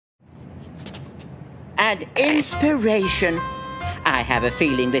and inspiration. I have a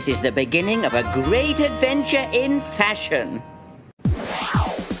feeling this is the beginning of a great adventure in fashion.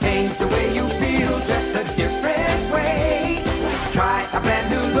 Change the way you feel, dress a different way. Try a brand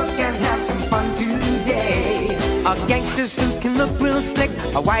new look and have some fun today. A gangster suit can look real slick,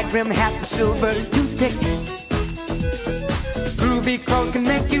 a wide brim hat with silver toothpick. Groovy clothes can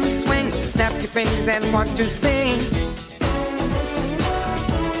make you swing, snap your fingers and want to sing.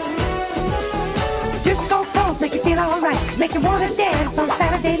 Disco clothes make you feel alright, make you wanna dance on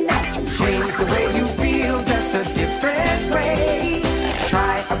Saturday night. Change the way you feel, dress a different way.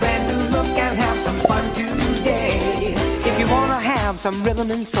 Try a brand new look and have some fun today. If you wanna have some rhythm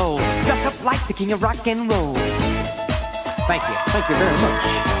and soul, dress up like the king of rock and roll. Thank you very much.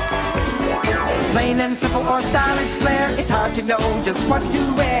 Plain and simple or stylish flair, it's hard to know just what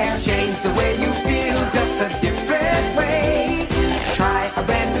to wear. Change the way you feel, dress a different way. Try a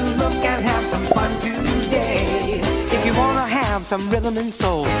brand new look and have some fun today. If you wanna have some rhythm and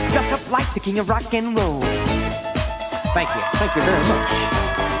soul, dress up like the king of rock and roll. Thank you very much.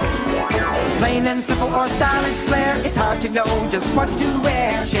 Plain and simple or stylish flair, it's hard to know just what to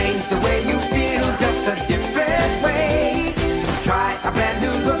wear. Change the way you feel, dress a different way. Try a brand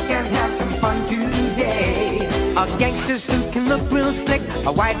new look and have some fun today. A gangster suit can look real slick,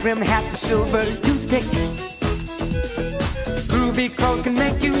 a wide brim hat with silver toothpick. Groovy clothes can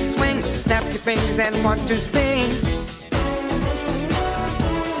make you swing, snap your fingers and want to sing.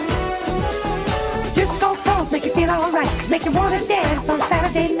 Disco clothes make you feel alright, make you wanna dance on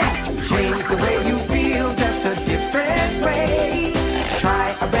Saturday night. Change the way you feel, dress a different way.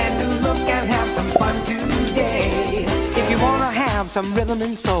 Try a brand new look and have some fun today. If you wanna have some rhythm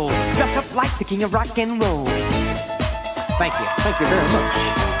and soul, dress up like the king of rock and roll. Thank you very much.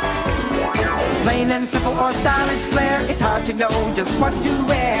 Plain and simple or stylish flair, it's hard to know just what to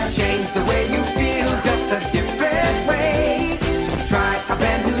wear. Change the way you feel, dress a different way. Try a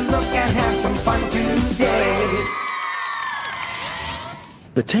brand new look and have some fun today.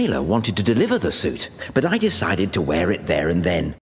 The tailor wanted to deliver the suit, but I decided to wear it there and then.